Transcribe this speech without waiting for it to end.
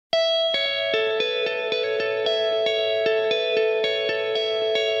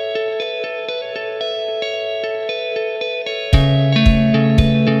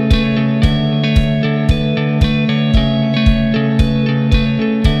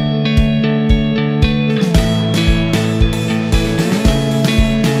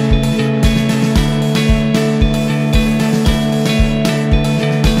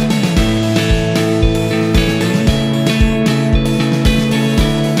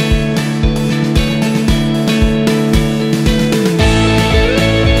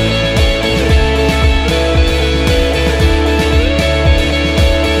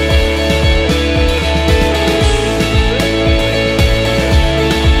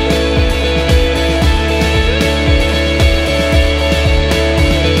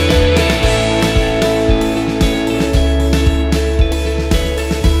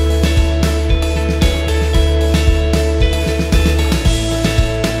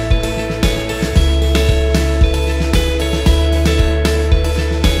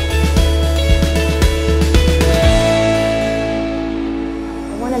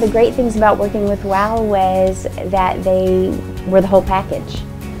great things about working with WOW was that they were the whole package.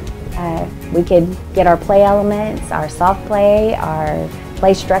 We could get our play elements, our soft play, our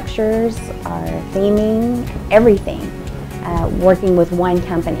play structures, our theming, everything, working with one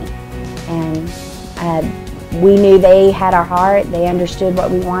company. And we knew they had our heart, they understood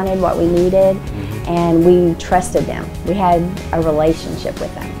what we wanted, what we needed, and we trusted them. We had a relationship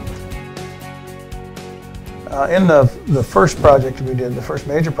with them. In the first project we did, the first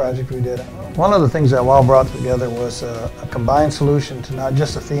major project we did, one of the things that WOW brought together was a combined solution to not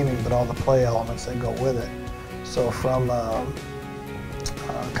just the theming, but all the play elements that go with it. So from a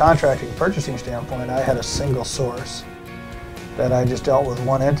contracting purchasing standpoint, I had a single source that I just dealt with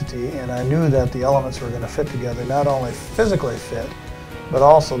one entity, and I knew that the elements were going to fit together, not only physically fit, but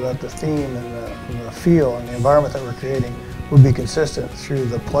also that the theme and the feel and the environment that we're creating would be consistent through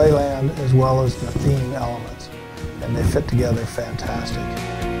the playland as well as the theme elements. And they fit together fantastic.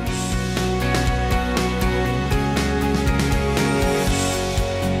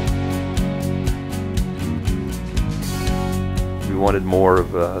 We wanted more of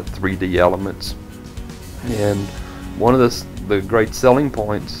 3D elements, and one of the great selling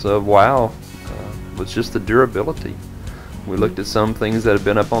points of WOW was just the durability. We looked at some things that had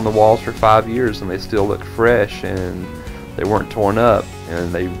been up on the walls for 5 years and they still look fresh, and they weren't torn up,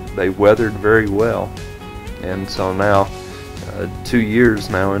 and they weathered very well. And so now, 2 years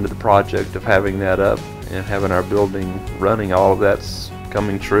now into the project of having that up and having our building running, all of that's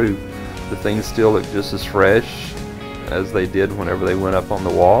coming true. The things still look just as fresh as they did whenever they went up on the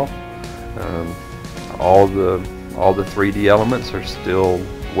wall. All the 3D elements are still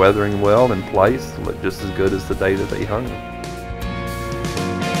weathering well in place, look just as good as the day that they hung them.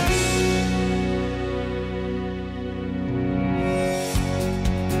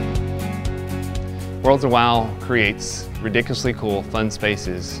 Worlds of WOW creates ridiculously cool, fun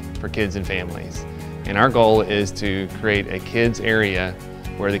spaces for kids and families. And our goal is to create a kids area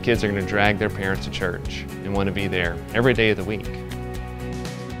where the kids are going to drag their parents to church and want to be there every day of the week.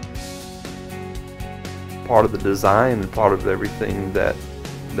 Part of the design and part of everything that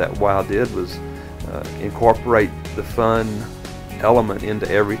WOW did was incorporate the fun element into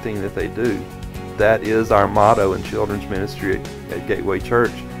everything that they do. That is our motto in children's ministry at Gateway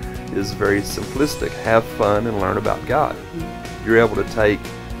Church. Is very simplistic: have fun and learn about God. You're able to take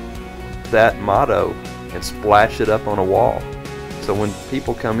that motto and splash it up on a wall. So when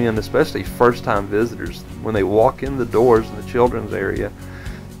people come in, especially first-time visitors, when they walk in the doors in the children's area,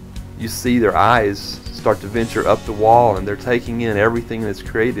 you see their eyes start to venture up the wall and they're taking in everything that's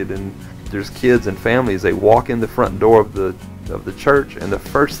created. And there's kids and families, they walk in the front door of the church, and the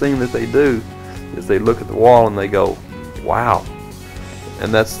first thing that they do is they look at the wall and they go, wow.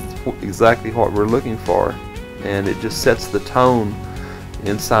 And that's exactly what we're looking for, and it just sets the tone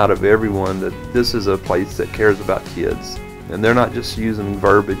inside of everyone that this is a place that cares about kids. And they're not just using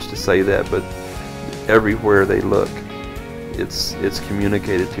verbiage to say that, but everywhere they look, it's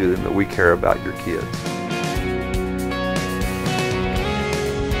communicated to them that we care about your kids.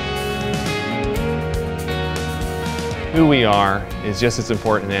 Who we are is just as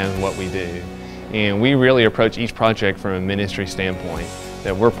important as what we do. And we really approach each project from a ministry standpoint,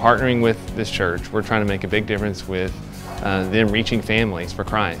 that we're partnering with this church. We're trying to make a big difference with them reaching families for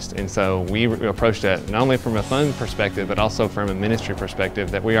Christ. And so we approach that not only from a fun perspective, but also from a ministry perspective,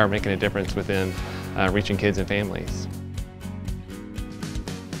 that we are making a difference within reaching kids and families.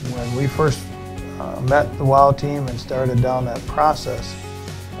 When we first met the WOW team and started down that process,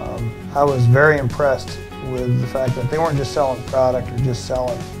 I was very impressed with the fact that they weren't just selling product or just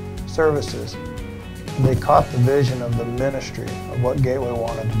selling services. They caught the vision of the ministry of what Gateway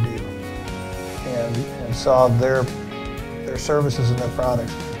wanted to do, and saw their services and their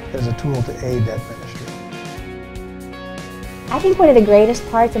products as a tool to aid that ministry. I think one of the greatest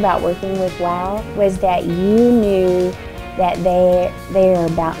parts about working with WOW was that you knew that they are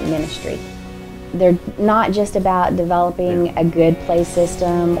about ministry. They're not just about developing a good play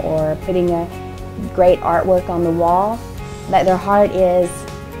system or putting a great artwork on the wall, but their heart is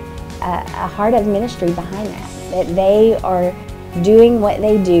a heart of ministry behind that they are doing what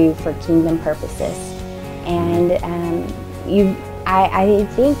they do for kingdom purposes. And I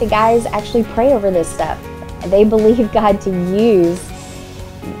think the guys actually pray over this stuff. They believe God to use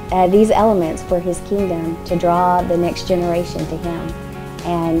these elements for His kingdom to draw the next generation to Him.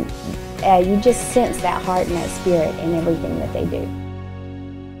 And you just sense that heart and that spirit in everything that they do.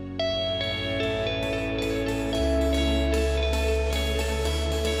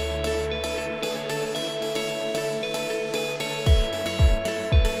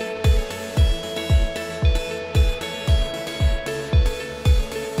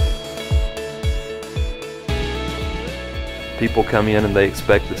 people come in and they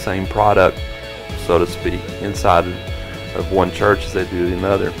expect the same product, so to speak, inside of one church as they do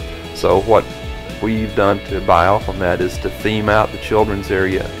another. So what we've done to buy off on that is to theme out the children's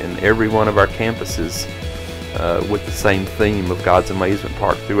area in every one of our campuses with the same theme of God's Amazement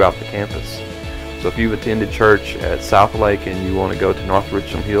Park throughout the campus. So if you've attended church at South Lake and you want to go to North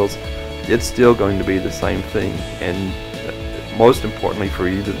Richland Hills, it's still going to be the same thing. And most importantly for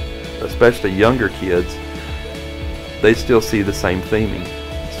you, especially younger kids, they still see the same theming.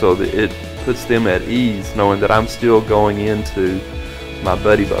 So that it puts them at ease knowing that I'm still going into my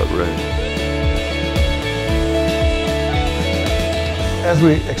buddy boat room. As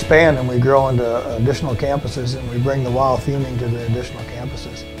we expand and we grow into additional campuses and we bring the WOW theming to the additional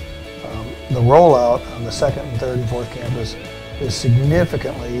campuses, the rollout on the second and third and fourth campus is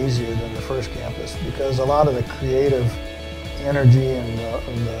significantly easier than the first campus, because a lot of the creative energy and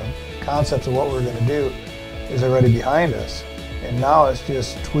the concepts of what we're going to do is already behind us. And now it's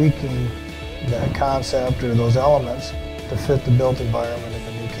just tweaking that concept or those elements to fit the built environment in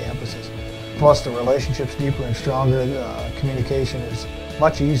the new campuses. Plus the relationship's deeper and stronger, communication is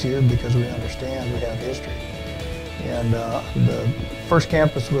much easier because we understand, we have history. And the first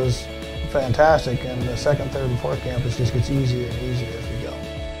campus was fantastic, and the second, third, and fourth campus just gets easier and easier as we go.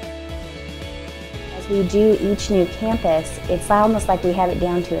 As we do each new campus, it's almost like we have it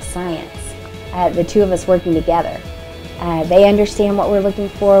down to a science, the two of us working together. They understand what we're looking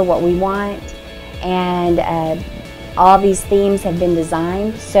for, what we want, and all these themes have been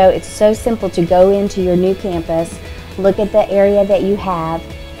designed, so it's so simple to go into your new campus, look at the area that you have,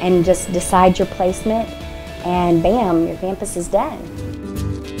 and just decide your placement, and bam, your campus is done.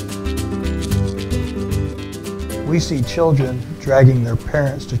 We see children dragging their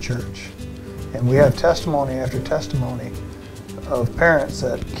parents to church, and we have testimony after testimony of parents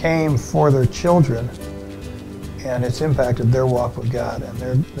that came for their children, and it's impacted their walk with God,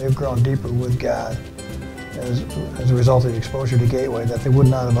 and they've grown deeper with God as a result of the exposure to Gateway that they would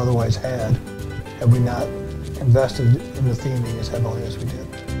not have otherwise had we not invested in the theming as heavily as we did.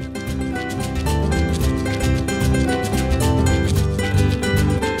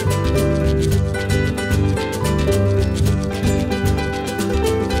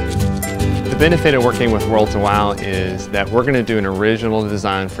 The benefit of working with World to WOW is that we're going to do an original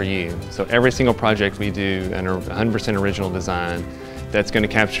design for you. So every single project we do, an 100% original design that's going to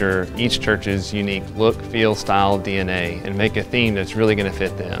capture each church's unique look, feel, style, DNA, and make a theme that's really going to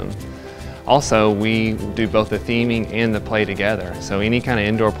fit them. Also, we do both the theming and the play together. So any kind of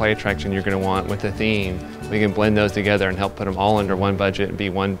indoor play attraction you're going to want with the theme, we can blend those together and help put them all under one budget and be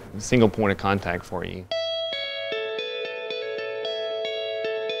one single point of contact for you.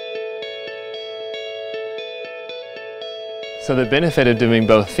 So the benefit of doing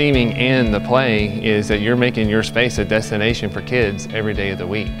both theming and the play is that you're making your space a destination for kids every day of the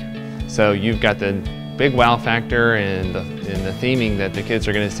week. So you've got the big wow factor and the theming that the kids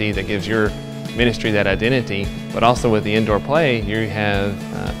are going to see that gives your ministry that identity, but also with the indoor play, you have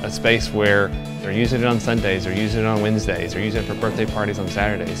a space where they're using it on Sundays, they're using it on Wednesdays, they're using it for birthday parties on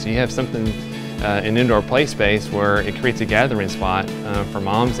Saturdays. So you have something, an indoor play space where it creates a gathering spot for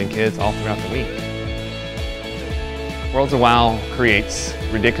moms and kids all throughout the week. World to WOW creates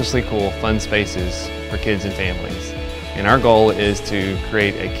ridiculously cool, fun spaces for kids and families. And our goal is to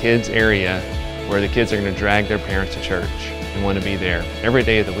create a kids area where the kids are going to drag their parents to church and want to be there every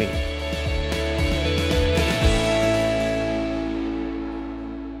day of the week.